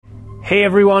Hey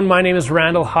everyone, my name is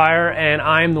Randall Heyer and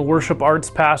I'm the worship arts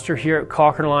pastor here at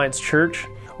Cochrane Alliance Church.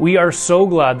 We are so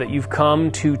glad that you've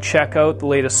come to check out the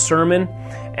latest sermon,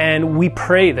 and we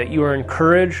pray that you are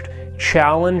encouraged,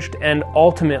 challenged, and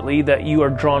ultimately that you are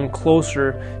drawn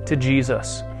closer to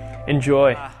Jesus.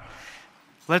 Enjoy.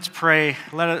 Let's pray.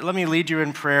 Let me lead you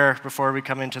in prayer before we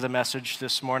come into the message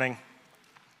this morning.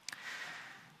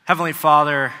 Heavenly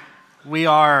Father, we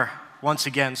are once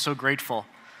again so grateful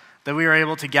that we are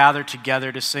able to gather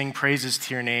together to sing praises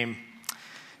to your name,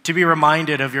 to be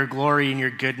reminded of your glory and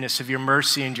your goodness, of your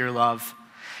mercy and your love.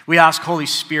 We ask, Holy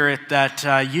Spirit, that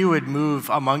you would move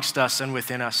amongst us and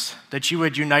within us, that you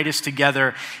would unite us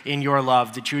together in your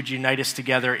love, that you would unite us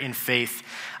together in faith,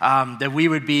 that we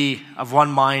would be of one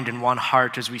mind and one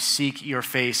heart as we seek your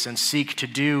face and seek to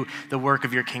do the work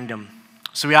of your kingdom.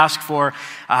 So we ask for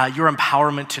your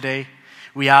empowerment today.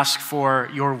 We ask for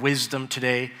your wisdom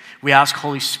today. We ask,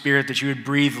 Holy Spirit, that you would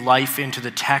breathe life into the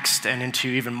text and into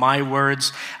even my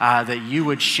words, that you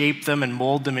would shape them and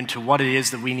mold them into what it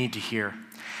is that we need to hear.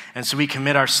 And so we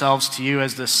commit ourselves to you,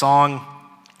 as the song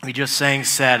we just sang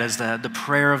said, as the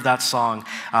prayer of that song,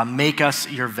 make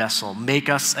us your vessel, make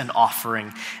us an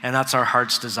offering. And that's our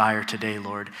heart's desire today,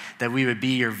 Lord, that we would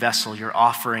be your vessel, your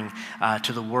offering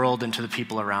to the world and to the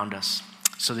people around us,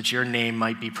 so that your name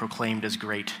might be proclaimed as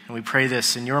great. And we pray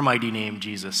this in your mighty name,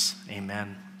 Jesus.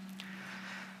 Amen.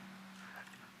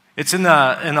 It's in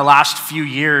the last few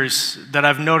years that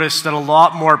I've noticed that a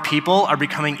lot more people are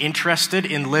becoming interested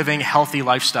in living healthy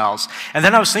lifestyles. And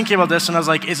then I was thinking about this and I was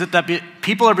like, is it that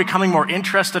people are becoming more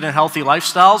interested in healthy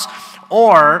lifestyles?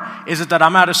 Or is it that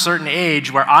I'm at a certain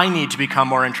age where I need to become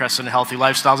more interested in healthy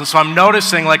lifestyles? And so I'm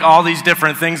noticing like all these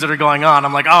different things that are going on.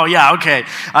 I'm like, oh yeah, okay,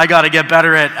 I got to get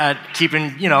better at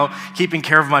keeping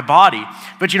care of my body.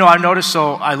 But I've noticed,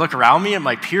 so I look around me at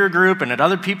my peer group and at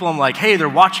other people, I'm like, hey, they're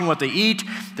watching what they eat.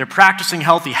 They're practicing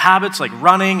healthy habits like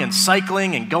running and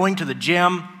cycling and going to the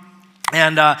gym.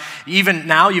 And even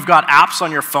now you've got apps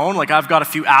on your phone. Like I've got a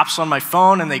few apps on my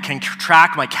phone and they can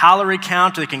track my calorie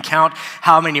count. They can count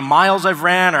how many miles I've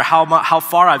ran or how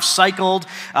far I've cycled.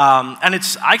 And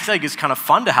I think it's kind of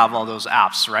fun to have all those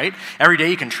apps, right? Every day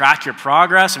you can track your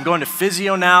progress. I'm going to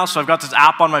physio now, so I've got this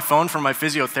app on my phone from my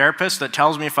physiotherapist that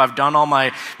tells me if I've done all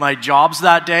my jobs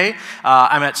that day.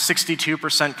 I'm at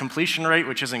 62% completion rate,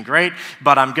 which isn't great,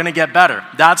 but I'm going to get better.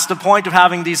 That's the point of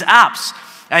having these apps.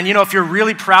 And if you're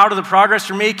really proud of the progress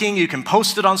you're making, you can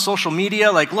post it on social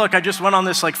media. Like, look, I just went on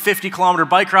this 50-kilometer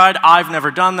bike ride. I've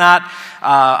never done that.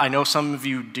 I know some of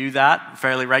you do that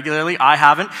fairly regularly. I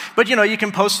haven't. But you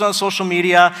can post it on social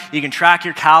media. You can track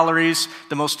your calories.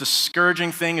 The most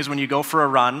discouraging thing is when you go for a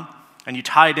run and you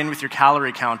tie it in with your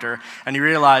calorie counter and you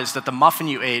realize that the muffin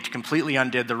you ate completely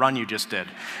undid the run you just did.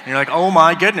 And you're like, oh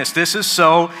my goodness, this is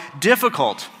so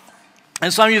difficult.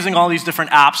 And so I'm using all these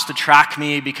different apps to track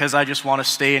me because I just want to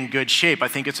stay in good shape. I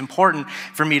think it's important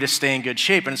for me to stay in good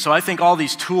shape. And so I think all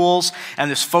these tools and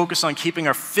this focus on keeping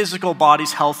our physical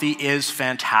bodies healthy is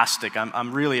fantastic.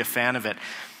 I'm really a fan of it.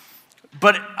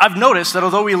 But I've noticed that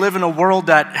although we live in a world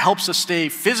that helps us stay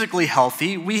physically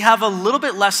healthy, we have a little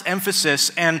bit less emphasis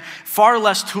and far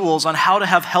less tools on how to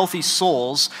have healthy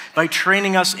souls by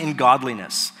training us in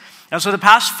godliness. And so the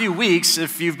past few weeks,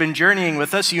 if you've been journeying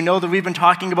with us, you know that we've been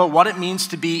talking about what it means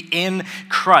to be in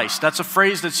Christ. That's a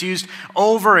phrase that's used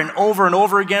over and over and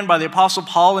over again by the Apostle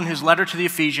Paul in his letter to the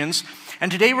Ephesians. And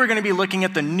today we're going to be looking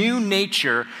at the new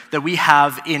nature that we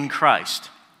have in Christ.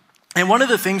 And one of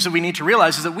the things that we need to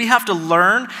realize is that we have to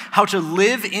learn how to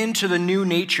live into the new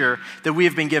nature that we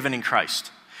have been given in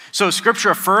Christ. So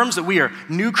Scripture affirms that we are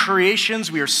new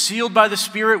creations, we are sealed by the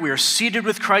Spirit, we are seated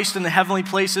with Christ in the heavenly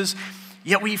places.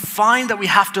 Yet we find that we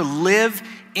have to live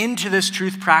into this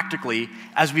truth practically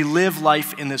as we live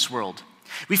life in this world.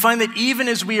 We find that even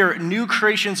as we are new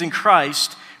creations in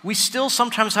Christ, we still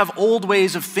sometimes have old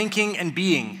ways of thinking and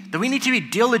being that we need to be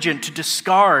diligent to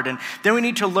discard, and then we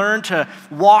need to learn to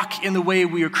walk in the way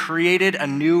we are created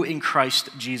anew in Christ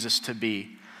Jesus to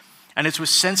be. And it's with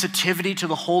sensitivity to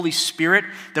the Holy Spirit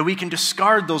that we can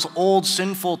discard those old,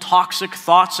 sinful, toxic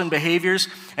thoughts and behaviors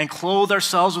and clothe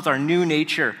ourselves with our new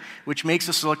nature, which makes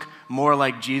us look more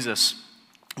like Jesus.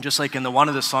 Just like in one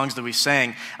of the songs that we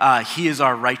sang, He is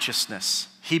our righteousness.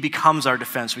 He becomes our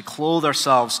defense. We clothe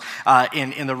ourselves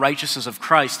in the righteousness of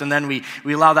Christ, and then we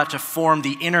allow that to form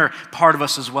the inner part of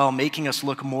us as well, making us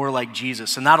look more like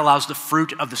Jesus. And that allows the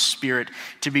fruit of the Spirit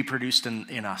to be produced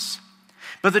in us.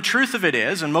 But the truth of it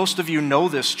is, and most of you know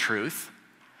this truth,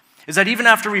 is that even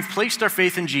after we've placed our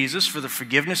faith in Jesus for the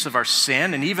forgiveness of our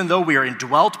sin, and even though we are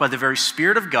indwelt by the very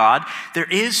Spirit of God, there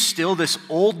is still this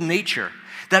old nature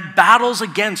that battles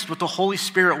against what the Holy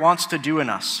Spirit wants to do in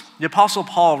us. The Apostle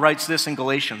Paul writes this in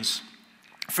Galatians.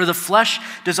 For the flesh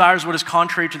desires what is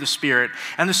contrary to the Spirit,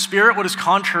 and the Spirit what is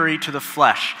contrary to the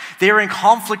flesh. They are in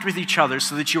conflict with each other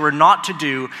so that you are not to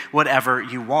do whatever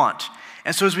you want.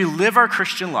 And so as we live our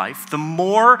Christian life, the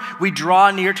more we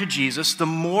draw near to Jesus, the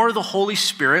more the Holy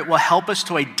Spirit will help us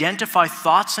to identify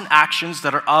thoughts and actions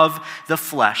that are of the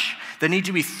flesh, that need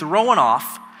to be thrown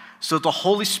off so that the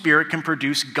Holy Spirit can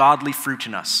produce godly fruit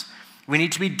in us. We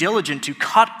need to be diligent to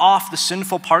cut off the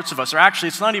sinful parts of us. Or actually,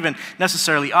 it's not even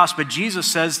necessarily us, but Jesus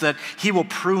says that he will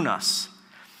prune us.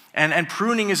 And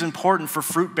pruning is important for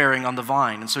fruit bearing on the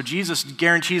vine. And so Jesus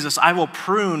guarantees us, I will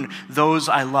prune those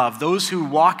I love. Those who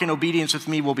walk in obedience with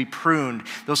me will be pruned.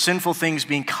 Those sinful things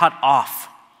being cut off.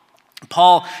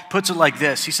 Paul puts it like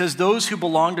this. He says, those who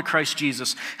belong to Christ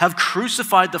Jesus have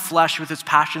crucified the flesh with its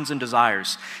passions and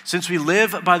desires. Since we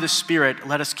live by the Spirit,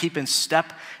 let us keep in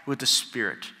step with the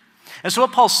Spirit. And so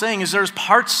what Paul's saying is there's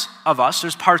parts of us,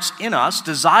 there's parts in us,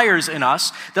 desires in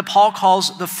us, that Paul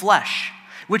calls the flesh,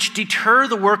 which deter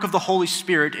the work of the Holy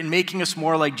Spirit in making us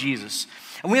more like Jesus.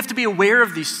 And we have to be aware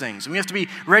of these things, and we have to be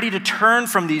ready to turn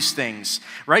from these things,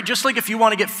 right? Just like if you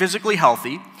want to get physically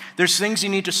healthy, there's things you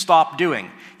need to stop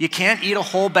doing. You can't eat a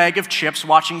whole bag of chips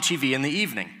watching TV in the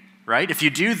evening, right? If you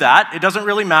do that, it doesn't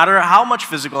really matter how much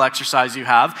physical exercise you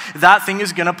have. That thing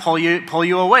is going to pull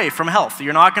you away from health.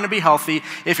 You're not going to be healthy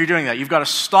if you're doing that. You've got to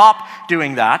stop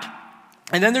doing that.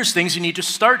 And then there's things you need to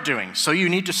start doing. So you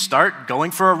need to start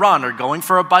going for a run or going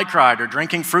for a bike ride or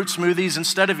drinking fruit smoothies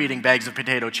instead of eating bags of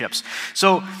potato chips.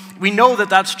 So we know that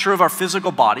that's true of our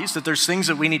physical bodies, that there's things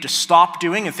that we need to stop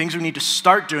doing and things we need to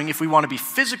start doing if we want to be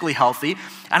physically healthy.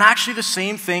 And actually the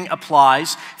same thing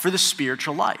applies for the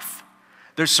spiritual life.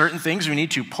 There's certain things we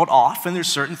need to put off and there's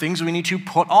certain things we need to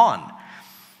put on.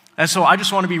 And so I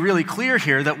just want to be really clear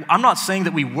here that I'm not saying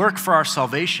that we work for our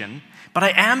salvation, but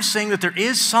I am saying that there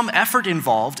is some effort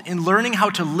involved in learning how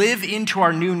to live into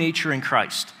our new nature in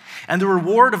Christ. And the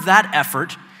reward of that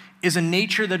effort is a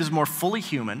nature that is more fully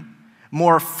human,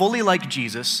 more fully like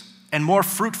Jesus, and more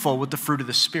fruitful with the fruit of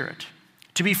the Spirit.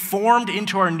 To be formed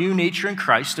into our new nature in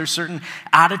Christ, there's certain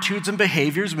attitudes and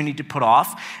behaviors we need to put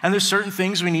off, and there's certain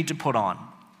things we need to put on.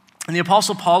 And the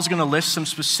Apostle Paul is going to list some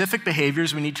specific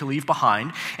behaviors we need to leave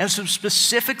behind and some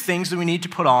specific things that we need to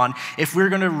put on if we're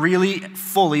going to really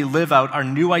fully live out our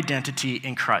new identity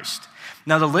in Christ.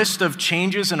 Now, the list of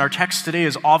changes in our text today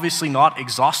is obviously not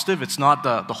exhaustive. It's not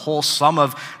the whole sum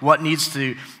of what needs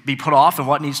to be put off and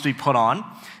what needs to be put on.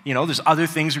 You know, there's other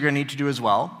things we're going to need to do as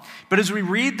well. But as we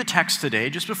read the text today,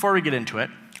 just before we get into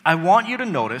it, I want you to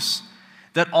notice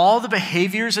that all the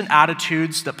behaviors and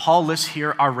attitudes that Paul lists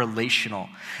here are relational.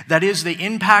 That is, they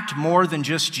impact more than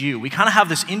just you. We kind of have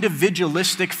this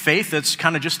individualistic faith that's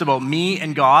kind of just about me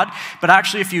and God, but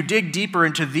actually if you dig deeper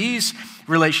into these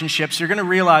relationships, you're going to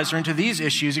realize, or into these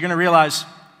issues, you're going to realize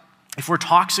if we're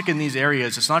toxic in these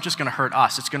areas, it's not just going to hurt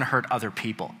us, it's going to hurt other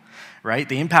people, right?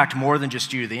 They impact more than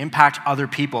just you. They impact other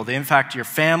people. They impact your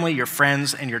family, your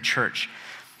friends, and your church.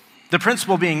 The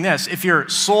principle being this: if your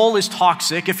soul is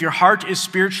toxic, if your heart is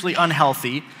spiritually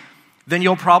unhealthy, then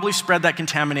you'll probably spread that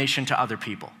contamination to other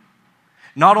people.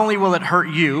 Not only will it hurt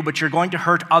you, but you're going to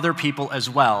hurt other people as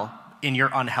well in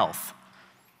your unhealth.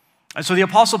 And so the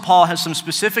Apostle Paul has some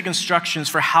specific instructions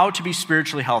for how to be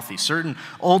spiritually healthy. Certain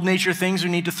old nature things we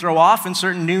need to throw off and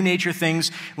certain new nature things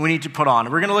we need to put on.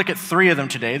 And we're going to look at 3 of them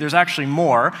today. There's actually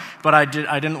more, but I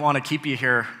didn't want to keep you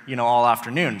here, all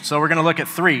afternoon. So we're going to look at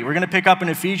 3. We're going to pick up in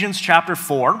Ephesians chapter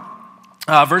 4,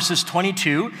 verses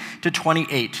 22 to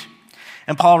 28.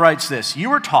 And Paul writes this: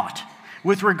 "You were taught,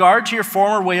 with regard to your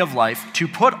former way of life, to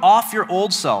put off your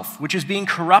old self, which is being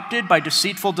corrupted by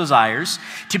deceitful desires,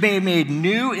 to be made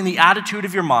new in the attitude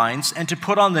of your minds, and to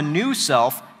put on the new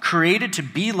self, created to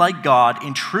be like God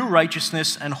in true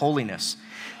righteousness and holiness.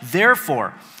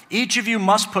 Therefore, each of you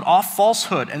must put off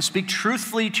falsehood and speak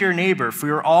truthfully to your neighbor, for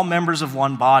you are all members of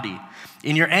one body.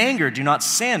 In your anger, do not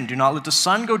sin. Do not let the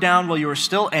sun go down while you are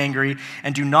still angry,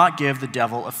 and do not give the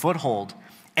devil a foothold.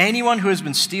 Anyone who has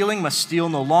been stealing must steal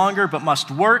no longer, but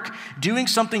must work, doing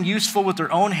something useful with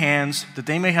their own hands, that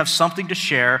they may have something to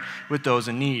share with those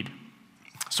in need."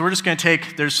 So we're just going to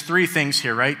there's 3 things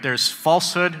here, right? There's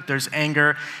falsehood, there's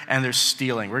anger, and there's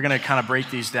stealing. We're going to kind of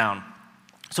break these down.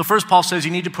 So first, Paul says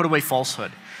you need to put away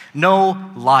falsehood.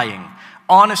 No lying.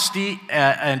 Honesty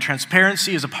and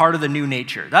transparency is a part of the new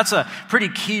nature. That's a pretty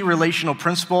key relational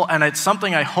principle, and it's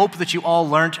something I hope that you all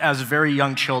learned as very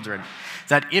young children.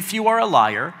 That if you are a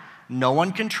liar, no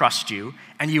one can trust you,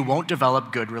 and you won't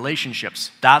develop good relationships.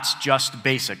 That's just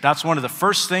basic. That's one of the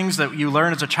first things that you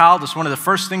learn as a child. It's one of the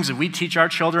first things that we teach our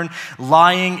children.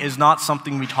 Lying is not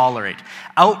something we tolerate.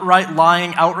 Outright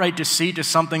lying, outright deceit is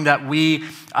something that we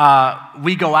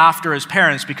go after as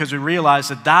parents because we realize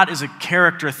that that is a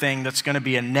character thing that's going to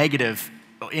be a negative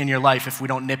in your life if we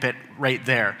don't nip it right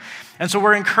there. And so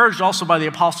we're encouraged also by the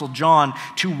Apostle John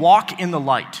to walk in the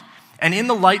light. And in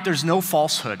the light, there's no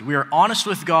falsehood. We are honest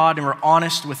with God and we're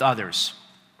honest with others.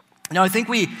 Now, I think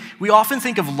we often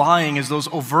think of lying as those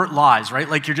overt lies, right?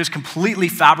 Like you're just completely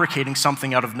fabricating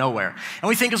something out of nowhere. And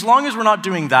we think as long as we're not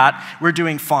doing that, we're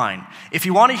doing fine. If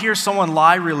you want to hear someone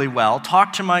lie really well,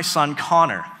 talk to my son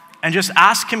Connor and just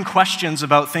ask him questions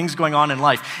about things going on in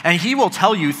life. And he will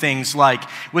tell you things like,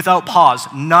 without pause,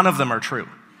 none of them are true.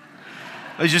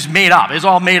 It's just made up. It's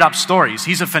all made up stories.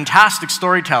 He's a fantastic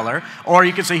storyteller, or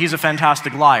you could say he's a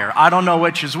fantastic liar. I don't know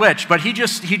which is which, but he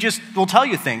just will tell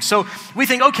you things. So we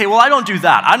think, okay, well, I don't do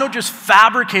that. I don't just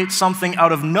fabricate something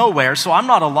out of nowhere, so I'm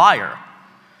not a liar.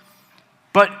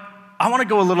 But I want to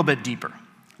go a little bit deeper.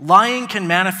 Lying can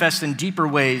manifest in deeper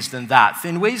ways than that,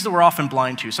 in ways that we're often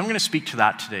blind to. So I'm going to speak to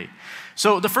that today.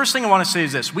 So the first thing I want to say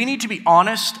is this. We need to be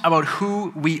honest about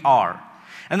who we are.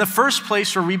 And the first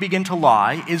place where we begin to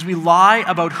lie is we lie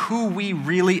about who we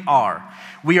really are.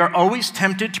 We are always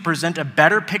tempted to present a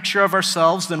better picture of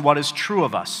ourselves than what is true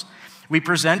of us. We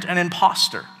present an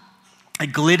imposter, a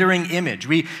glittering image.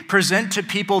 We present to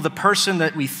people the person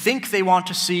that we think they want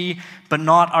to see, but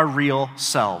not our real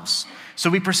selves. So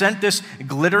we present this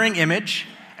glittering image,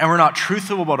 and we're not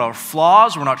truthful about our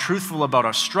flaws, we're not truthful about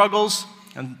our struggles,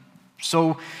 and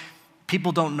so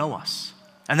people don't know us.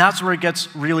 And that's where it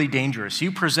gets really dangerous. You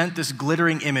present this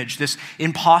glittering image, this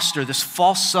imposter, this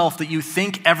false self that you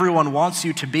think everyone wants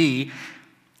you to be,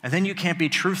 and then you can't be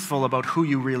truthful about who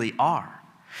you really are.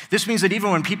 This means that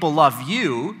even when people love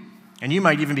you, and you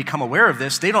might even become aware of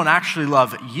this, they don't actually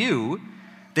love you.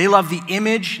 They love the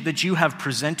image that you have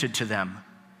presented to them.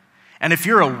 And if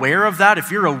you're aware of that, if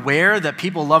you're aware that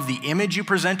people love the image you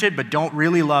presented but don't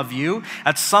really love you,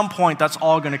 at some point that's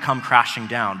all going to come crashing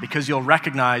down because you'll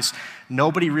recognize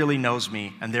nobody really knows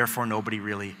me and therefore nobody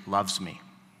really loves me.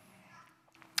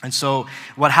 And so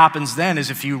what happens then is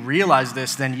if you realize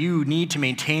this, then you need to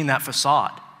maintain that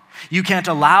facade. You can't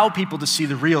allow people to see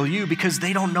the real you because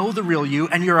they don't know the real you,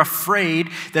 and you're afraid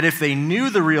that if they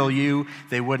knew the real you,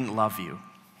 they wouldn't love you.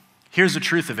 Here's the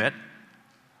truth of it.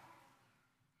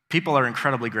 People are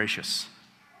incredibly gracious,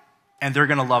 and they're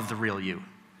going to love the real you.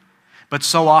 But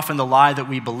so often the lie that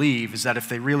we believe is that if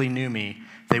they really knew me,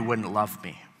 they wouldn't love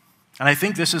me. And I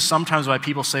think this is sometimes why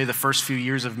people say the first few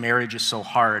years of marriage is so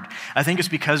hard. I think it's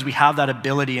because we have that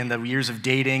ability in the years of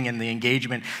dating and the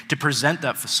engagement to present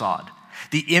that facade,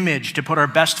 the image, to put our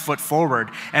best foot forward.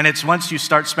 And it's once you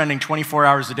start spending 24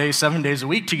 hours a day, 7 days a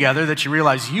week together that you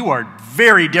realize you are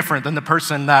very different than the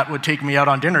person that would take me out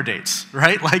on dinner dates,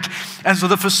 right? And so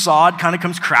the facade kind of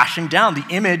comes crashing down. The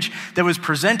image that was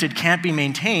presented can't be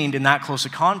maintained in that close a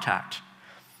contact.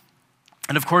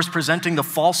 And of course, presenting the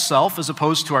false self as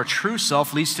opposed to our true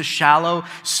self leads to shallow,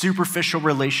 superficial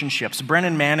relationships.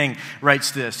 Brennan Manning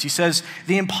writes this. He says,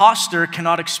 "The imposter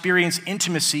cannot experience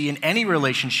intimacy in any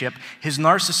relationship. His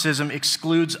narcissism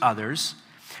excludes others."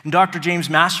 And Dr. James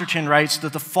Masterton writes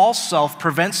that the false self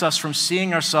prevents us from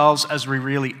seeing ourselves as we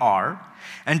really are.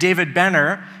 And David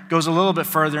Benner goes a little bit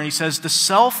further and he says, "The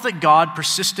self that God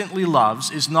persistently loves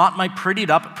is not my prettied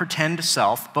up pretend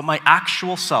self, but my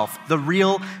actual self, the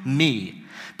real me.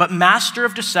 But master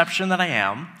of deception that I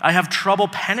am, I have trouble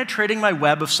penetrating my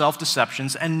web of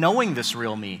self-deceptions and knowing this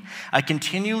real me. I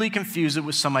continually confuse it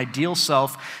with some ideal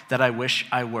self that I wish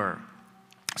I were."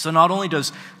 So not only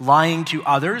does lying to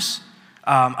others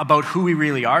about who we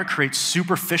really are create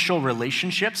superficial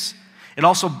relationships, it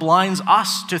also blinds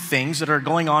us to things that are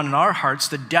going on in our hearts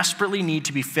that desperately need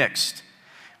to be fixed.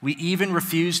 We even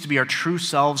refuse to be our true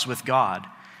selves with God,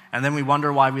 and then we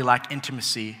wonder why we lack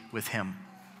intimacy with Him.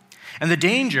 And the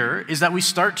danger is that we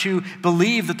start to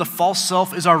believe that the false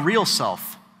self is our real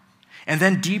self. And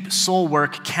then deep soul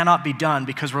work cannot be done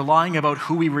because we're lying about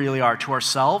who we really are to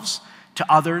ourselves, to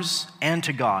others, and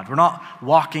to God. We're not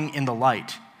walking in the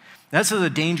light. That's a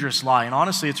dangerous lie, and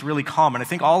honestly, it's really common. I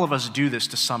think all of us do this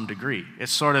to some degree.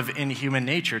 It's sort of in human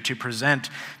nature to present,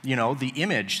 the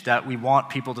image that we want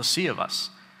people to see of us.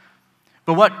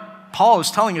 But what Paul is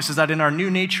telling us is that in our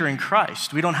new nature in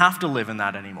Christ, we don't have to live in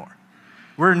that anymore.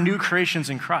 We're new creations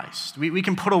in Christ. We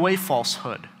can put away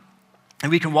falsehood.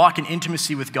 And we can walk in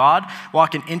intimacy with God,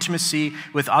 walk in intimacy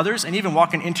with others, and even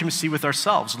walk in intimacy with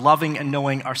ourselves, loving and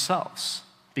knowing ourselves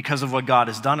because of what God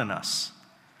has done in us.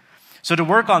 So to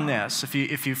work on this,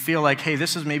 if you feel like, hey,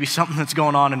 this is maybe something that's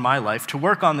going on in my life, to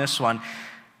work on this one,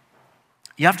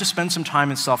 you have to spend some time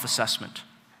in self-assessment.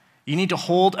 You need to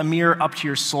hold a mirror up to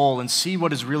your soul and see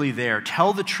what is really there.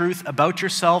 Tell the truth about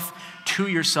yourself to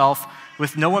yourself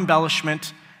with no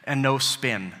embellishment and no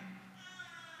spin.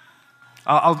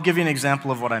 I'll give you an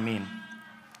example of what I mean.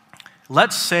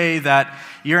 Let's say that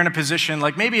you're in a position,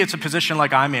 like maybe it's a position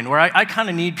like I'm in, where I kind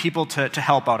of need people to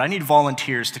help out. I need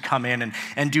volunteers to come in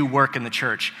and do work in the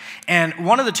church. And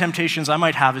one of the temptations I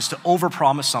might have is to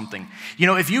overpromise something. You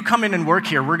know, if you come in and work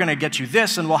here, we're going to get you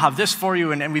this, and we'll have this for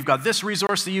you, and we've got this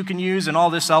resource that you can use, and all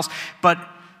this else. But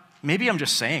maybe I'm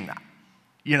just saying that.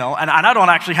 You know, and I don't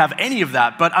actually have any of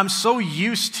that, but I'm so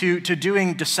used to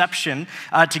doing deception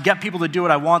to get people to do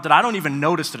what I want that I don't even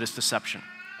notice that it's deception.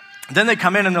 Then they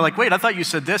come in and they're like, wait, I thought you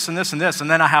said this and this and this,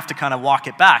 and then I have to kind of walk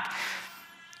it back.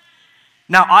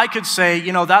 Now, I could say,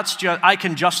 you know, I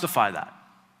can justify that.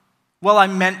 Well, I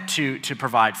meant to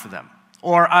provide for them.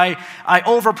 Or I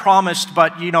overpromised,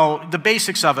 but, you know, the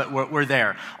basics of it were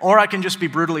there. Or I can just be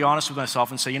brutally honest with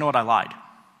myself and say, you know what, I lied.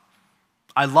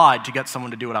 I lied to get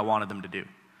someone to do what I wanted them to do.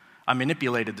 I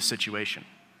manipulated the situation.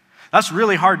 That's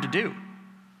really hard to do.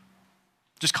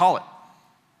 Just call it.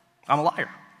 I'm a liar.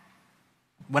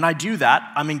 When I do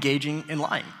that, I'm engaging in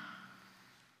lying.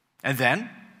 And then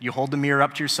you hold the mirror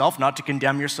up to yourself, not to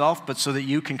condemn yourself, but so that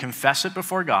you can confess it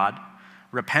before God,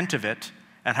 repent of it,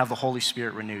 and have the Holy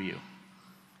Spirit renew you.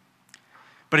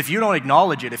 But if you don't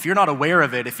acknowledge it, if you're not aware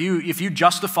of it, if you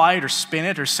justify it or spin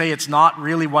it or say it's not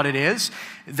really what it is,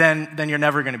 then you're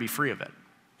never going to be free of it.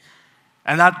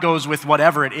 And that goes with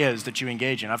whatever it is that you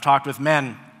engage in. I've talked with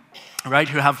men, right,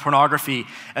 who have pornography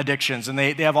addictions, and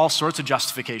they have all sorts of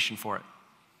justification for it.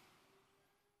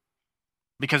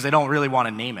 Because they don't really want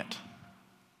to name it.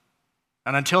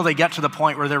 And until they get to the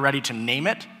point where they're ready to name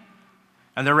it,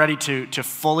 and they're ready to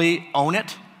fully own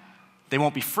it, they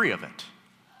won't be free of it.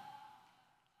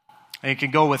 And it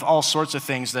can go with all sorts of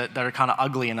things that are kind of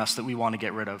ugly in us that we want to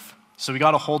get rid of. So we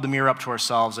got to hold the mirror up to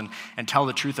ourselves and tell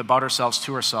the truth about ourselves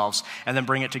to ourselves, and then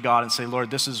bring it to God and say, Lord,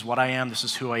 this is what I am, this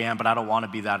is who I am, but I don't want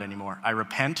to be that anymore. I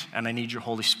repent, and I need your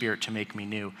Holy Spirit to make me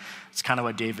new. It's kind of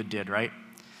what David did, right?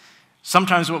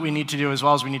 Sometimes what we need to do as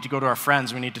well is we need to go to our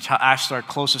friends. We need to ask our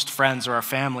closest friends or our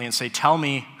family and say, tell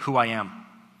me who I am.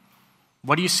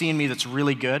 What do you see in me that's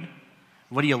really good?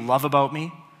 What do you love about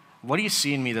me? What do you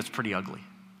see in me that's pretty ugly?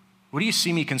 What do you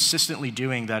see me consistently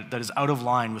doing that is out of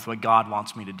line with what God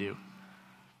wants me to do?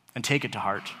 And take it to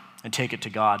heart and take it to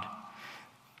God.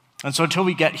 And so until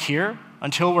we get here,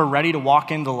 until we're ready to walk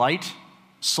in the light,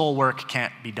 soul work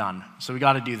can't be done. So we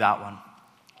got to do that one.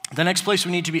 The next place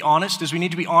we need to be honest is we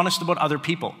need to be honest about other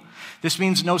people. This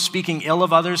means no speaking ill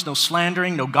of others, no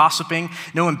slandering, no gossiping,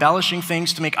 no embellishing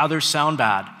things to make others sound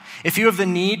bad. If you have the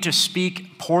need to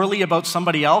speak poorly about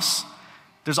somebody else,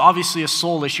 there's obviously a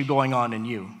soul issue going on in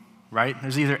you, right?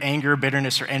 There's either anger,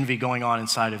 bitterness, or envy going on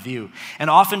inside of you. And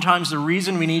oftentimes the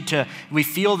reason we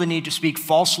feel the need to speak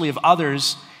falsely of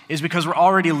others is because we're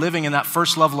already living in that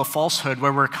first level of falsehood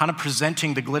where we're kind of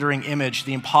presenting the glittering image,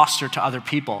 the imposter, to other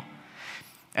people.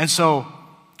 And so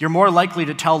you're more likely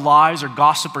to tell lies or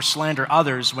gossip or slander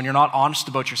others when you're not honest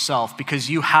about yourself, because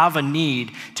you have a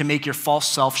need to make your false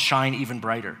self shine even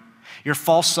brighter. Your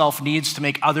false self needs to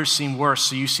make others seem worse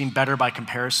so you seem better by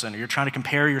comparison. Or you're trying to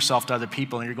compare yourself to other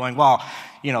people and you're going, well,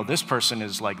 you know, this person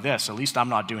is like this. At least I'm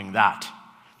not doing that.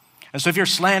 And so if you're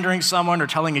slandering someone or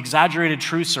telling exaggerated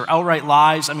truths or outright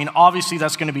lies, I mean, obviously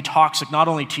that's going to be toxic not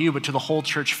only to you but to the whole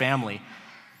church family.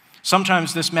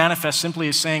 Sometimes this manifests simply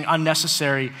as saying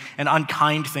unnecessary and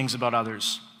unkind things about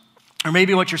others. Or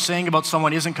maybe what you're saying about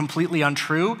someone isn't completely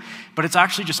untrue, but it's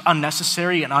actually just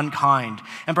unnecessary and unkind.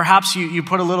 And perhaps you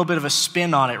put a little bit of a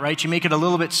spin on it, right? You make it a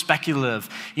little bit speculative.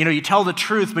 You know, you tell the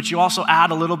truth, but you also add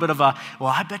a little bit of a,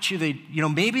 well, I bet you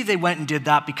maybe they went and did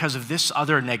that because of this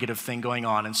other negative thing going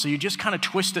on. And so you just kind of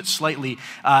twist it slightly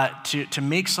to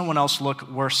make someone else look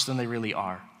worse than they really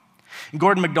are.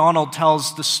 Gordon MacDonald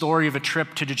tells the story of a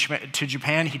trip to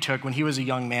Japan he took when he was a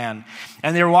young man.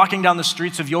 And they were walking down the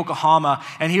streets of Yokohama,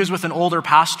 and he was with an older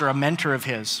pastor, a mentor of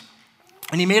his.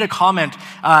 And he made a comment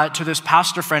to this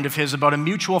pastor friend of his about a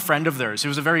mutual friend of theirs. It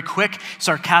was a very quick,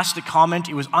 sarcastic comment.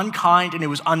 It was unkind and it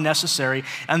was unnecessary.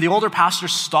 And the older pastor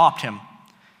stopped him,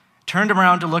 turned him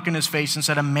around to look in his face and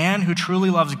said, "A man who truly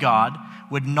loves God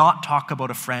would not talk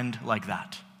about a friend like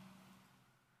that."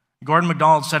 Gordon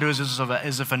MacDonald said it was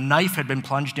as if a knife had been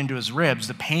plunged into his ribs.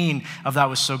 The pain of that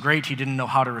was so great he didn't know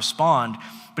how to respond.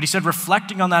 But he said,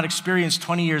 reflecting on that experience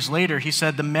 20 years later, he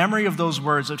said the memory of those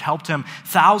words had helped him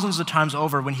thousands of times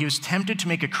over when he was tempted to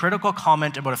make a critical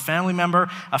comment about a family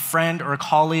member, a friend, or a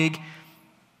colleague.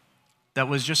 that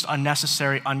was just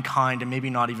unnecessary, unkind, and maybe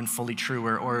not even fully true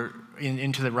or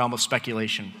into the realm of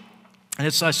speculation. And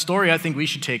it's a story I think we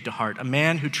should take to heart. A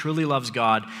man who truly loves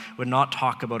God would not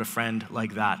talk about a friend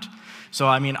like that. So,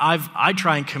 I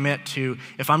try and commit to,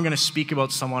 if I'm going to speak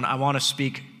about someone, I want to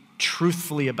speak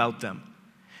truthfully about them.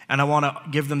 And I want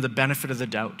to give them the benefit of the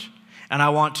doubt. And I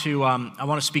want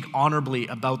to speak honorably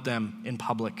about them in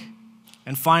public.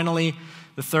 And finally,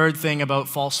 the third thing about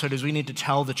falsehood is we need to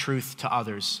tell the truth to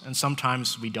others, and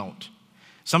sometimes we don't.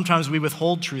 Sometimes we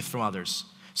withhold truth from others.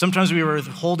 Sometimes we are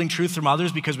withholding truth from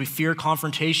others because we fear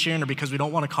confrontation or because we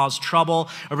don't want to cause trouble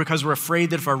or because we're afraid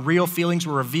that if our real feelings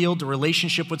were revealed, the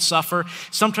relationship would suffer.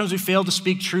 Sometimes we fail to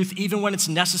speak truth even when it's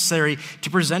necessary to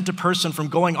prevent a person from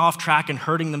going off track and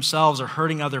hurting themselves or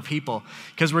hurting other people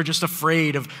because we're just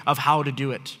afraid of how to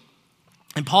do it.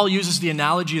 And Paul uses the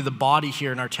analogy of the body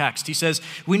here in our text. He says,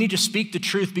 we need to speak the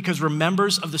truth because we're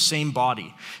members of the same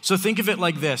body. So think of it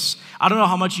like this. I don't know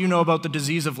how much you know about the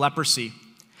disease of leprosy,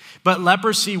 but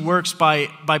leprosy works by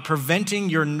preventing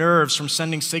your nerves from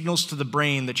sending signals to the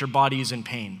brain that your body is in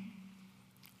pain.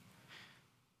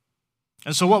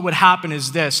 And so what would happen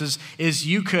is this, is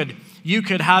you could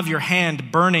have your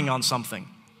hand burning on something,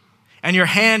 and your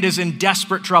hand is in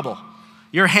desperate trouble.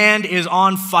 Your hand is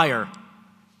on fire.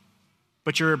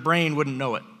 But your brain wouldn't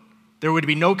know it. There would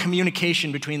be no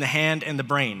communication between the hand and the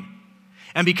brain.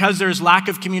 And because there's lack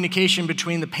of communication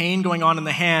between the pain going on in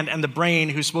the hand and the brain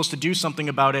who's supposed to do something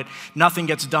about it, nothing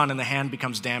gets done and the hand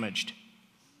becomes damaged.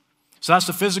 So that's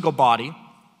the physical body.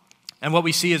 And what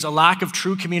we see is a lack of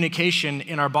true communication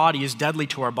in our body is deadly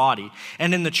to our body.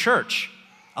 And in the church,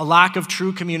 a lack of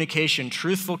true communication,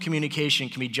 truthful communication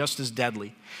can be just as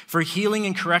deadly. For healing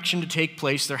and correction to take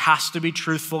place, there has to be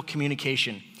truthful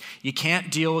communication. You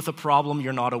can't deal with a problem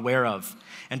you're not aware of.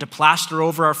 And to plaster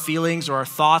over our feelings or our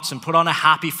thoughts and put on a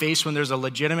happy face when there's a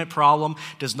legitimate problem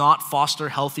does not foster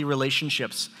healthy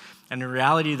relationships. And in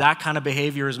reality, that kind of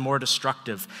behavior is more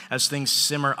destructive as things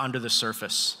simmer under the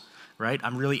surface, right?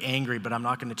 I'm really angry, but I'm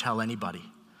not going to tell anybody.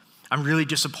 I'm really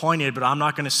disappointed, but I'm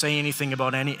not going to say anything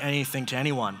about anything to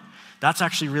anyone. That's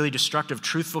actually really destructive.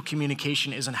 Truthful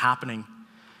communication isn't happening,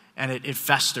 and it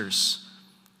festers,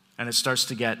 and it starts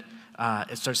to get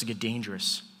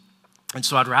dangerous. And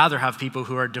so I'd rather have people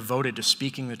who are devoted to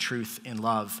speaking the truth in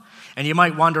love. And you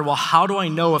might wonder, well, how do I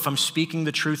know if I'm speaking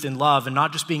the truth in love and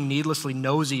not just being needlessly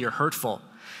nosy or hurtful?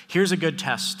 Here's a good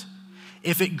test.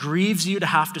 If it grieves you to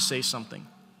have to say something,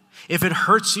 if it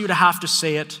hurts you to have to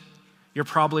say it, you're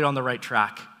probably on the right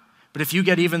track. But if you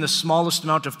get even the smallest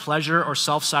amount of pleasure or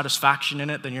self-satisfaction in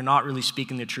it, then you're not really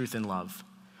speaking the truth in love.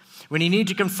 When you need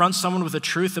to confront someone with a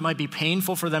truth that might be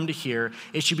painful for them to hear,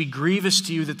 it should be grievous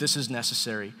to you that this is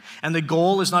necessary. And the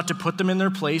goal is not to put them in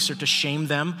their place or to shame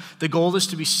them. The goal is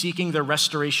to be seeking their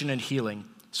restoration and healing.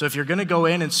 So if you're going to go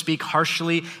in and speak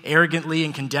harshly, arrogantly,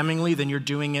 and condemningly, then you're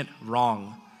doing it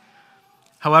wrong.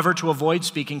 However, to avoid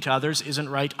speaking to others isn't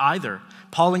right either.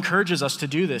 Paul encourages us to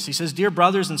do this. He says, "Dear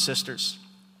brothers and sisters,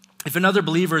 if another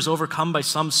believer is overcome by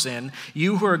some sin,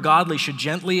 you who are godly should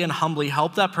gently and humbly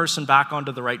help that person back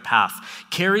onto the right path.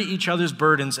 Carry each other's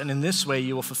burdens, and in this way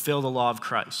you will fulfill the law of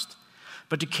Christ."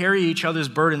 But to carry each other's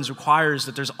burdens requires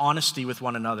that there's honesty with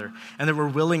one another and that we're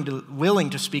willing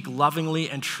to speak lovingly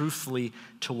and truthfully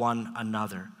to one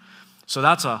another. So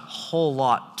that's a whole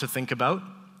lot to think about.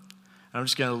 I'm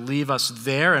just going to leave us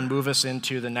there and move us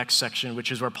into the next section,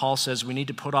 which is where Paul says we need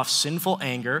to put off sinful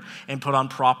anger and put on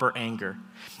proper anger.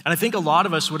 And I think a lot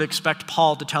of us would expect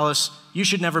Paul to tell us, you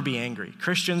should never be angry.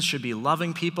 Christians should be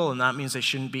loving people, and that means they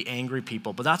shouldn't be angry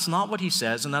people. But that's not what he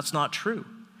says, and that's not true.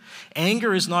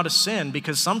 Anger is not a sin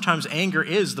because sometimes anger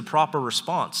is the proper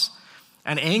response.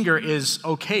 And anger is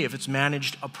okay if it's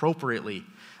managed appropriately.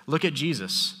 Look at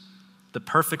Jesus, the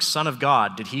perfect Son of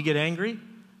God. Did he get angry?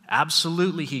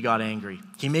 Absolutely, he got angry.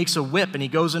 He makes a whip and he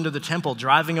goes into the temple,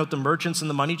 driving out the merchants and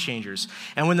the money changers.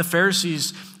 And when the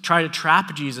Pharisees try to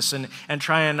trap Jesus and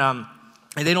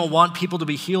they don't want people to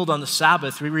be healed on the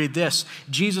Sabbath, we read this: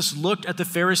 Jesus looked at the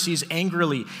Pharisees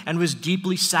angrily and was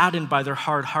deeply saddened by their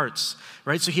hard hearts.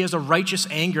 Right? So he has a righteous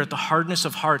anger at the hardness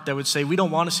of heart that would say, we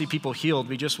don't want to see people healed,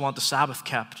 we just want the Sabbath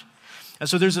kept. And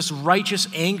so there's this righteous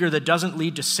anger that doesn't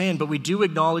lead to sin, but we do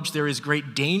acknowledge there is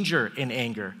great danger in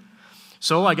anger.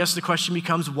 So I guess the question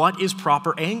becomes, what is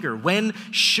proper anger? When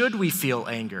should we feel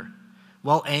anger?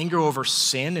 Well, anger over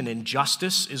sin and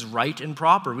injustice is right and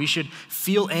proper. We should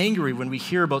feel angry when we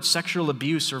hear about sexual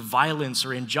abuse or violence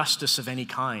or injustice of any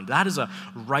kind. That is a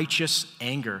righteous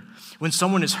anger. When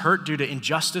someone is hurt due to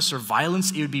injustice or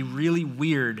violence, it would be really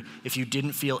weird if you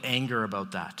didn't feel anger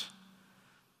about that.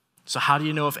 So how do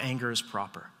you know if anger is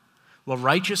proper? Well,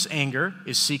 righteous anger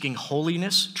is seeking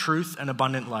holiness, truth, and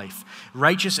abundant life.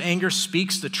 Righteous anger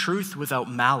speaks the truth without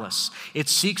malice. It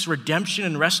seeks redemption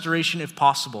and restoration if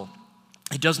possible.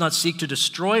 It does not seek to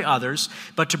destroy others,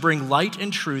 but to bring light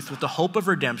and truth with the hope of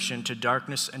redemption to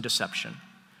darkness and deception.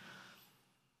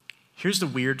 Here's the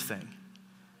weird thing.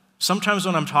 Sometimes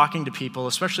when I'm talking to people,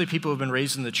 especially people who have been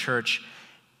raised in the church,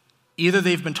 either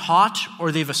they've been taught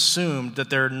or they've assumed that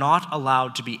they're not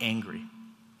allowed to be angry.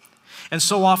 And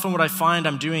so often what I find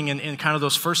I'm doing in kind of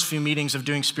those first few meetings of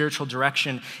doing spiritual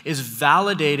direction is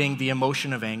validating the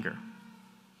emotion of anger.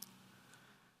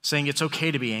 Saying it's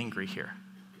okay to be angry here.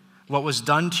 What was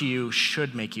done to you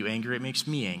should make you angry. It makes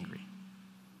me angry.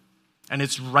 And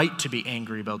it's right to be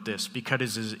angry about this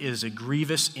because it is a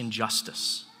grievous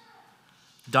injustice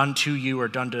done to you or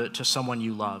done to someone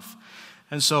you love.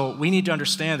 And so we need to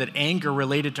understand that anger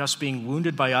related to us being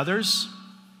wounded by others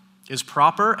is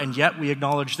proper, and yet we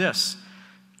acknowledge this.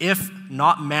 If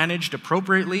not managed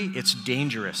appropriately, it's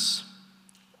dangerous.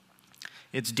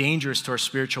 It's dangerous to our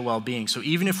spiritual well-being. So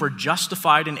even if we're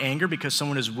justified in anger because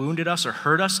someone has wounded us or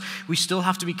hurt us, we still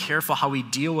have to be careful how we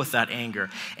deal with that anger.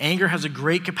 Anger has a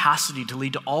great capacity to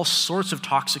lead to all sorts of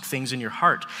toxic things in your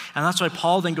heart. And that's why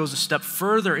Paul then goes a step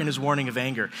further in his warning of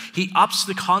anger. He ups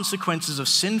the consequences of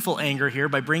sinful anger here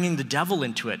by bringing the devil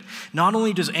into it. Not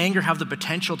only does anger have the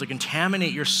potential to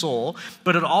contaminate your soul,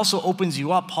 but it also opens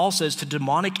you up, Paul says, to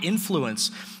demonic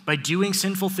influence by doing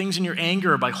sinful things in your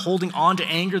anger, or by holding on to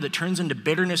anger that turns into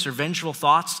bitterness or vengeful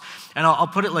thoughts. And I'll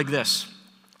put it like this.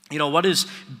 What is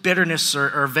bitterness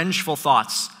or vengeful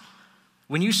thoughts?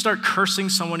 When you start cursing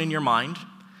someone in your mind,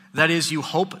 that is, you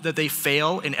hope that they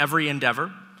fail in every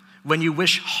endeavor. When you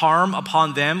wish harm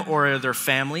upon them or their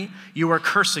family, you are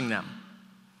cursing them.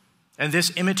 And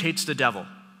this imitates the devil.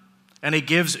 And it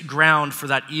gives ground for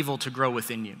that evil to grow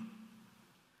within you.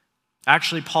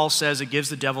 Actually, Paul says it gives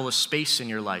the devil a space in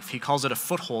your life. He calls it a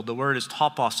foothold. The word is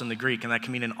topos in the Greek, and that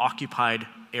can mean an occupied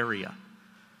area.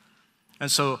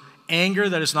 And so anger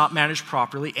that is not managed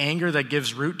properly, anger that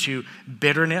gives root to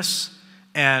bitterness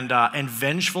and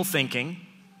vengeful thinking,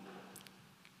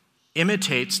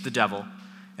 imitates the devil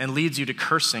and leads you to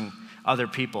cursing other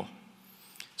people.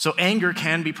 So anger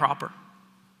can be proper.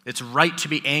 It's right to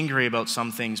be angry about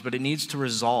some things, but it needs to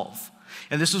resolve.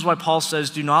 And this is why Paul says,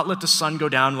 do not let the sun go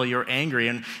down while you're angry.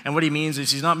 And what he means is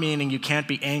he's not meaning you can't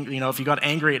be angry. If you got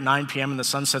angry at 9 p.m. and the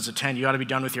sun sets at 10, you got to be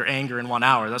done with your anger in 1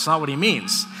 hour. That's not what he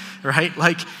means, right?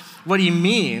 What he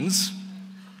means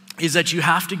is that you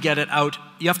have to get it out.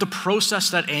 You have to process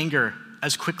that anger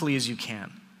as quickly as you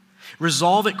can.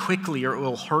 Resolve it quickly or it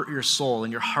will hurt your soul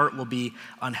and your heart will be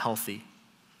unhealthy.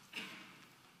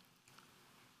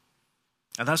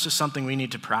 And that's just something we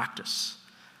need to practice.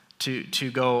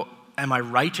 To go, am I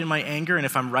right in my anger? And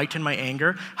if I'm right in my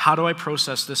anger, how do I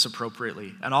process this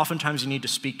appropriately? And oftentimes you need to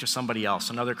speak to somebody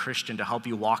else, another Christian, to help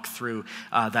you walk through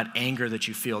that anger that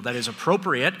you feel. That is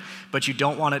appropriate, but you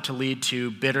don't want it to lead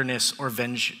to bitterness or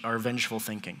vengeful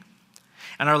thinking.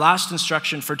 And our last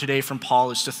instruction for today from Paul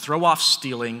is to throw off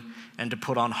stealing and to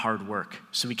put on hard work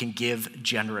so we can give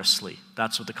generously.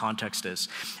 That's what the context is.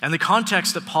 And the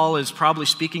context that Paul is probably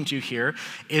speaking to here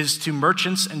is to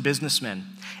merchants and businessmen.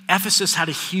 Ephesus had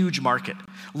a huge market.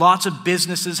 Lots of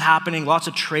businesses happening, lots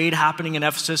of trade happening in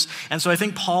Ephesus. And so I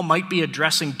think Paul might be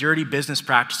addressing dirty business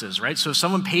practices, right? So if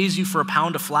someone pays you for a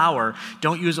pound of flour,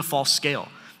 don't use a false scale.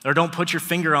 Or don't put your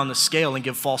finger on the scale and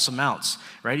give false amounts,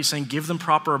 right? He's saying give them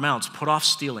proper amounts, put off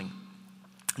stealing.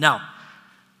 Now,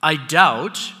 I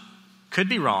doubt, could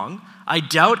be wrong, I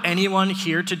doubt anyone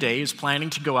here today is planning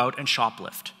to go out and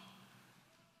shoplift.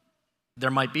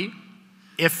 There might be.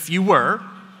 If you were,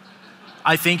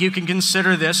 I think you can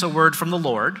consider this a word from the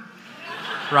Lord,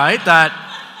 right?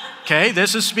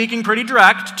 This is speaking pretty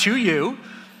direct to you.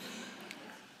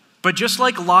 But just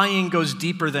like lying goes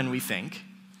deeper than we think,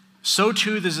 so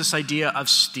too there's this idea of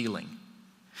stealing.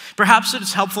 Perhaps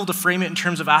it's helpful to frame it in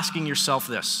terms of asking yourself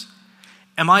this: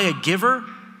 am I a giver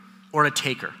or a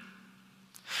taker?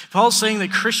 Paul's saying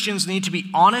that Christians need to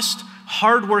be honest,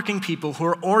 hardworking people who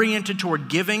are oriented toward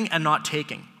giving and not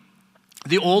taking.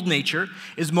 The old nature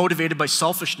is motivated by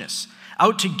selfishness,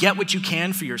 out to get what you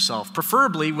can for yourself,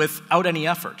 preferably without any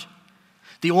effort.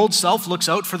 The old self looks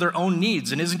out for their own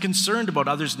needs and isn't concerned about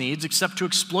others' needs except to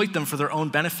exploit them for their own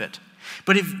benefit.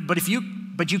 But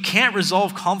you can't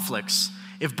resolve conflicts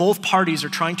if both parties are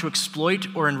trying to exploit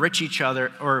or enrich each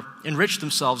other or enrich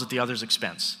themselves at the other's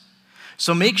expense.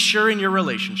 So make sure in your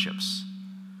relationships,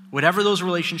 whatever those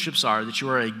relationships are, that you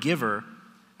are a giver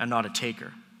and not a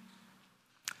taker.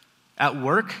 At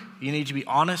work, you need to be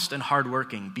honest and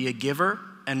hardworking. Be a giver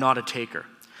and not a taker.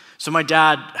 So my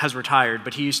dad has retired,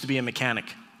 but he used to be a mechanic.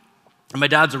 And my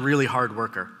dad's a really hard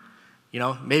worker. You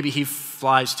know, maybe he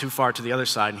flies too far to the other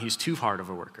side and he's too hard of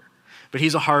a worker. But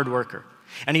he's a hard worker.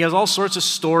 And he has all sorts of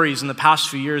stories in the past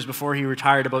few years before he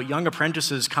retired about young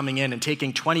apprentices coming in and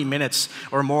taking 20 minutes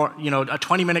or more, you know, a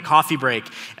 20-minute coffee break.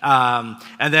 And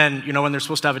then, you know, when they're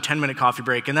supposed to have a 10-minute coffee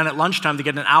break. And then at lunchtime, they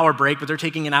get an hour break, but they're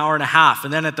taking an hour and a half.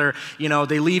 And then at their, you know,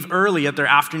 they leave early at their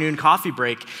afternoon coffee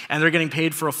break and they're getting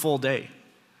paid for a full day.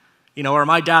 You know, or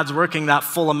my dad's working that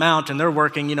full amount and they're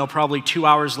working, you know, probably 2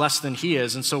 hours less than he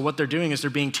is. And so what they're doing is they're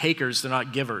being takers, they're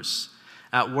not givers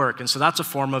at work. And so that's a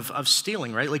form of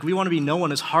stealing, right? Like we want to be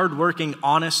known as hardworking,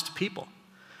 honest people.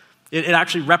 It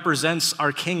actually represents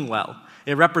our king well.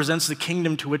 It represents the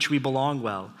kingdom to which we belong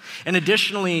well. And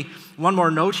additionally, one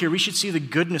more note here, we should see the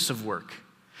goodness of work.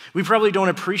 We probably don't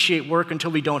appreciate work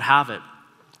until we don't have it.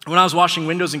 When I was washing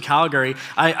windows in Calgary,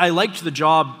 I liked the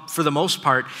job for the most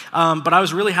part, but I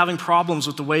was really having problems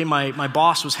with the way my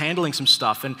boss was handling some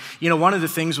stuff. And, you know, one of the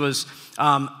things was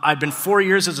I'd been 4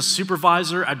 years as a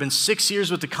supervisor. I'd been 6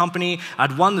 years with the company.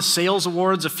 I'd won the sales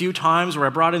awards a few times where I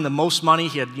brought in the most money.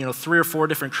 He had, you know, 3 or 4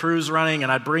 different crews running,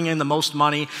 and I'd bring in the most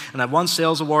money, and I won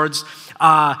sales awards.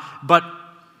 But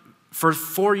for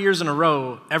 4 years in a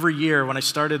row, every year when I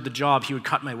started the job, he would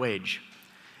cut my wage.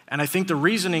 And I think the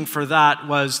reasoning for that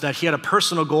was that he had a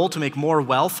personal goal to make more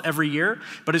wealth every year,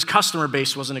 but his customer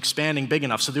base wasn't expanding big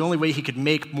enough. So the only way he could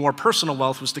make more personal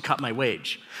wealth was to cut my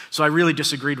wage. So I really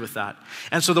disagreed with that.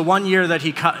 And so the 1 year that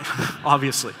he cut,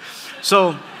 obviously.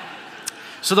 So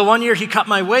the 1 year he cut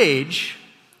my wage,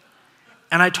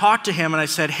 and I talked to him and I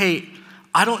said, hey,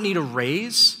 I don't need a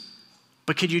raise,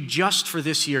 but could you just for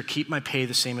this year keep my pay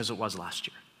the same as it was last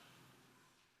year?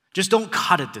 Just don't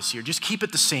cut it this year. Just keep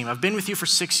it the same. I've been with you for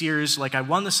 6 years. Like I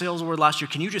won the sales award last year.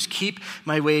 Can you just keep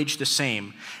my wage the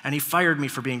same? And he fired me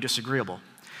for being disagreeable.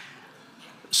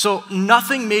 So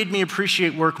nothing made me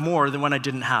appreciate work more than when I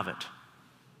didn't have it.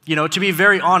 You know, to be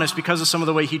very honest, because of some of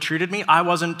the way he treated me, I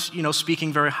wasn't, you know,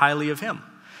 speaking very highly of him.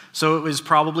 So it was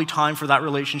probably time for that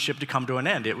relationship to come to an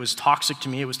end. It was toxic to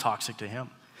me. It was toxic to him.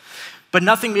 But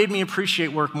nothing made me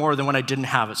appreciate work more than when I didn't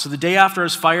have it. So the day after I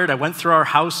was fired, I went through our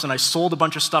house and I sold a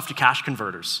bunch of stuff to cash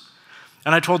converters.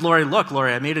 And I told Lori, look,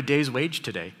 Lori, I made a day's wage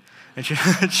today. And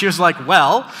she was like,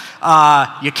 well,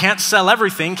 you can't sell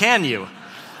everything, can you?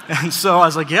 And so I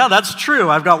was like, yeah, that's true.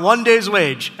 I've got 1 day's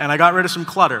wage. And I got rid of some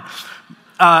clutter.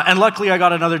 And luckily, I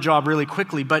got another job really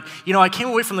quickly. But, you know, I came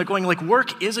away from there going, like,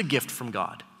 work is a gift from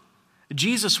God.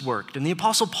 Jesus worked, and the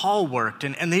Apostle Paul worked,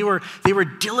 and they were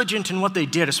diligent in what they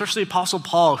did, especially the Apostle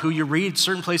Paul, who you read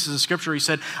certain places of Scripture, he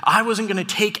said, I wasn't going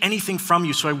to take anything from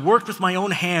you, so I worked with my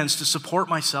own hands to support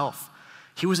myself.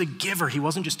 He was a giver. He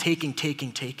wasn't just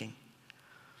taking.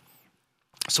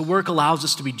 So work allows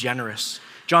us to be generous.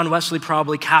 John Wesley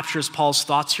probably captures Paul's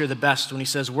thoughts here the best when he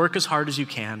says, work as hard as you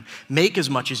can, make as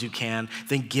much as you can,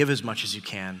 then give as much as you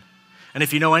can. And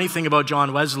if you know anything about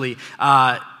John Wesley,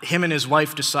 him and his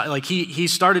wife decided, like he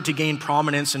started to gain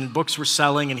prominence and books were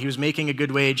selling and he was making a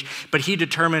good wage, but he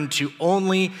determined to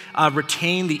only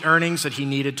retain the earnings that he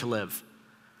needed to live.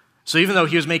 So even though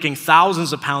he was making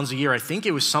thousands of pounds a year, I think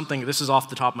it was something, this is off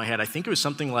the top of my head, I think it was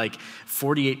something like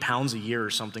 48 pounds a year or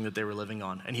something that they were living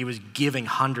on. And he was giving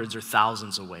hundreds or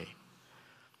thousands away.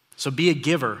 So be a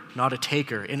giver, not a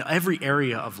taker, in every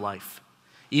area of life,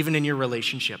 even in your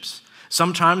relationships.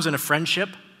 Sometimes in a friendship,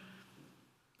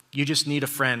 you just need a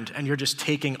friend and you're just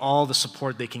taking all the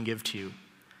support they can give to you.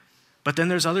 But then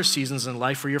there's other seasons in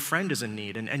life where your friend is in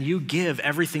need and you give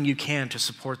everything you can to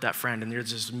support that friend. And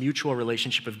there's this mutual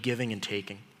relationship of giving and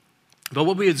taking. But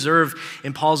what we observe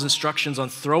in Paul's instructions on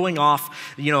throwing off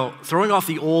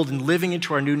the old and living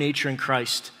into our new nature in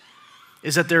Christ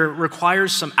is that there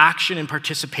requires some action and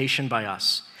participation by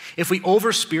us. If we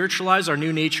over-spiritualize our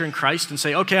new nature in Christ and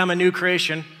say, okay, I'm a new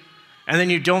creation, and then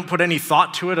you don't put any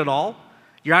thought to it at all,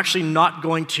 you're actually not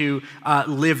going to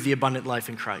live the abundant life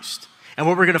in Christ. And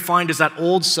what we're going to find is that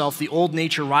old self, the old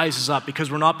nature rises up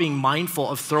because we're not being mindful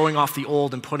of throwing off the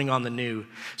old and putting on the new.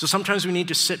 So sometimes we need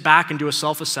to sit back and do a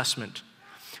self-assessment.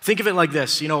 Think of it like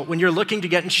this, when you're looking to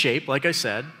get in shape, like I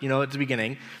said, at the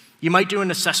beginning, you might do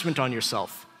an assessment on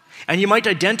yourself. And you might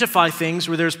identify things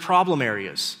where there's problem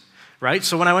areas, right?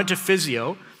 So when I went to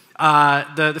physio,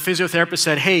 the physiotherapist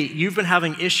said, hey, you've been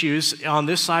having issues on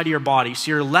this side of your body, so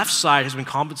your left side has been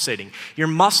compensating. Your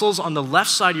muscles on the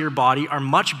left side of your body are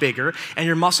much bigger, and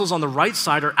your muscles on the right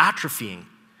side are atrophying.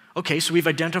 Okay, so we've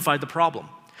identified the problem.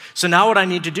 So now what I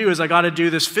need to do is I got to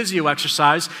do this physio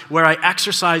exercise where I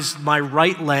exercise my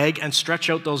right leg and stretch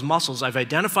out those muscles. I've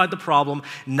identified the problem.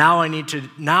 Now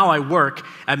I work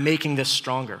at making this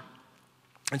stronger.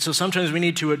 And so sometimes we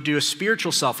need to do a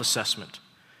spiritual self-assessment.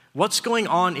 What's going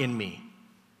on in me?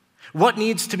 What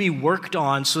needs to be worked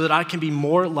on so that I can be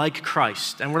more like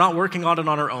Christ? And we're not working on it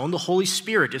on our own. The Holy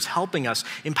Spirit is helping us,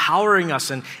 empowering us,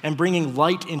 and bringing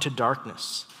light into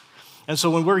darkness. And so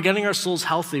when we're getting our souls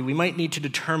healthy, we might need to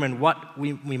determine what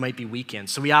we might be weak in.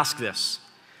 So we ask this: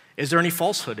 is there any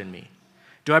falsehood in me?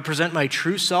 Do I present my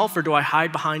true self, or do I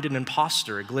hide behind an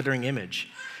imposter, a glittering image?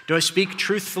 Do I speak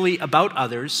truthfully about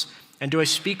others, and do I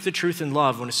speak the truth in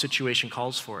love when a situation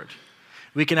calls for it?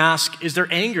 We can ask, is there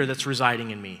anger that's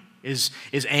residing in me? Is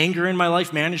anger in my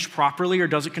life managed properly, or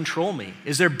does it control me?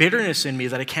 Is there bitterness in me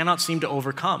that I cannot seem to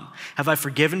overcome? Have I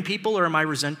forgiven people, or am I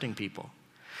resenting people?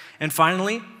 And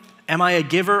finally, am I a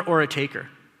giver or a taker?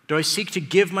 Do I seek to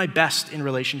give my best in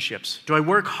relationships? Do I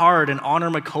work hard and honor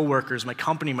my coworkers, my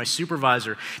company, my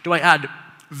supervisor? Do I add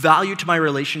value to my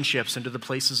relationships and to the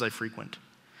places I frequent?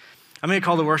 I'm going to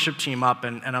call the worship team up,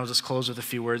 and I'll just close with a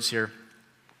few words here.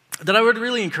 That I would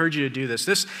really encourage you to do this.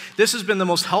 This has been the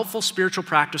most helpful spiritual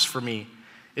practice for me,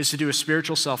 is to do a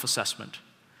spiritual self-assessment,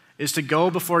 is to go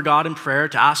before God in prayer,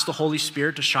 to ask the Holy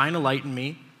Spirit to shine a light in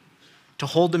me, to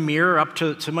hold the mirror up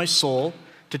to my soul,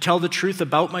 to tell the truth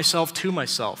about myself to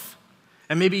myself.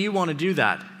 And maybe you want to do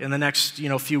that in the next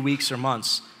few weeks or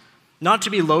months. Not to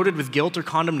be loaded with guilt or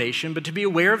condemnation, but to be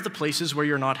aware of the places where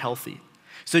you're not healthy,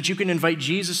 so that you can invite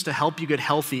Jesus to help you get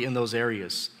healthy in those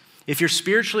areas. If you're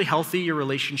spiritually healthy, your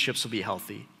relationships will be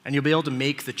healthy, and you'll be able to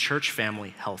make the church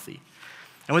family healthy.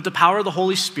 And with the power of the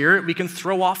Holy Spirit, we can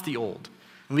throw off the old,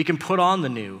 and we can put on the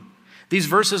new. These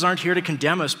verses aren't here to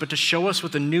condemn us, but to show us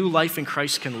what the new life in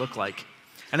Christ can look like.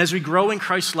 And as we grow in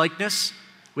Christ's likeness,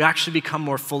 we actually become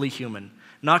more fully human,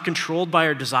 not controlled by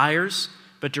our desires,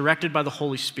 but directed by the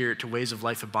Holy Spirit to ways of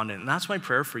life abundant. And that's my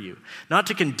prayer for you. Not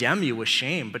to condemn you with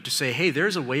shame, but to say, hey,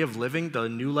 there's a way of living the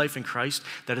new life in Christ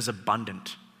that is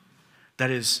abundant, that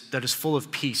is full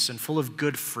of peace and full of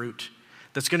good fruit,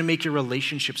 that's going to make your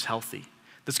relationships healthy,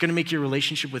 that's going to make your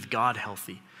relationship with God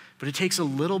healthy. But it takes a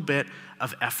little bit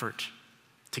of effort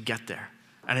to get there,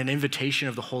 and an invitation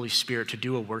of the Holy Spirit to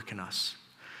do a work in us.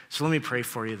 So let me pray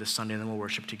for you this Sunday, and then we'll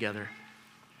worship together.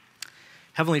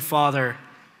 Heavenly Father,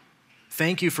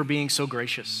 thank you for being so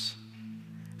gracious.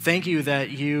 Thank you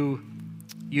that you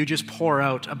just pour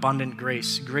out abundant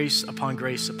grace, grace upon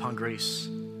grace upon grace,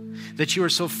 that you are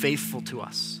so faithful to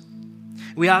us.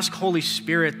 We ask, Holy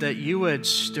Spirit, that you would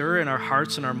stir in our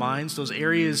hearts and our minds those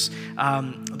areas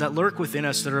that lurk within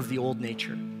us that are of the old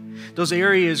nature, those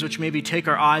areas which maybe take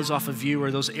our eyes off of you, or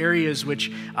those areas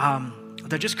which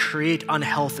that just create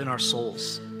unhealth in our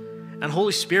souls. And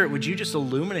Holy Spirit, would you just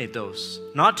illuminate those,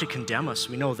 not to condemn us,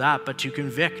 we know that, but to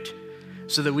convict,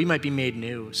 so that we might be made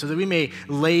new, so that we may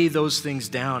lay those things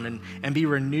down and be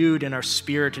renewed in our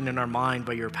spirit and in our mind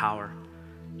by your power.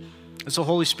 And so,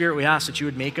 Holy Spirit, we ask that you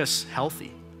would make us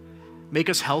healthy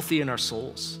in our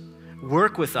souls.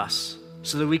 Work with us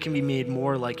so that we can be made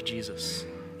more like Jesus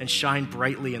and shine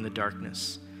brightly in the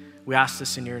darkness. We ask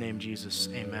this in your name, Jesus.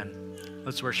 Amen.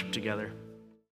 Let's worship together.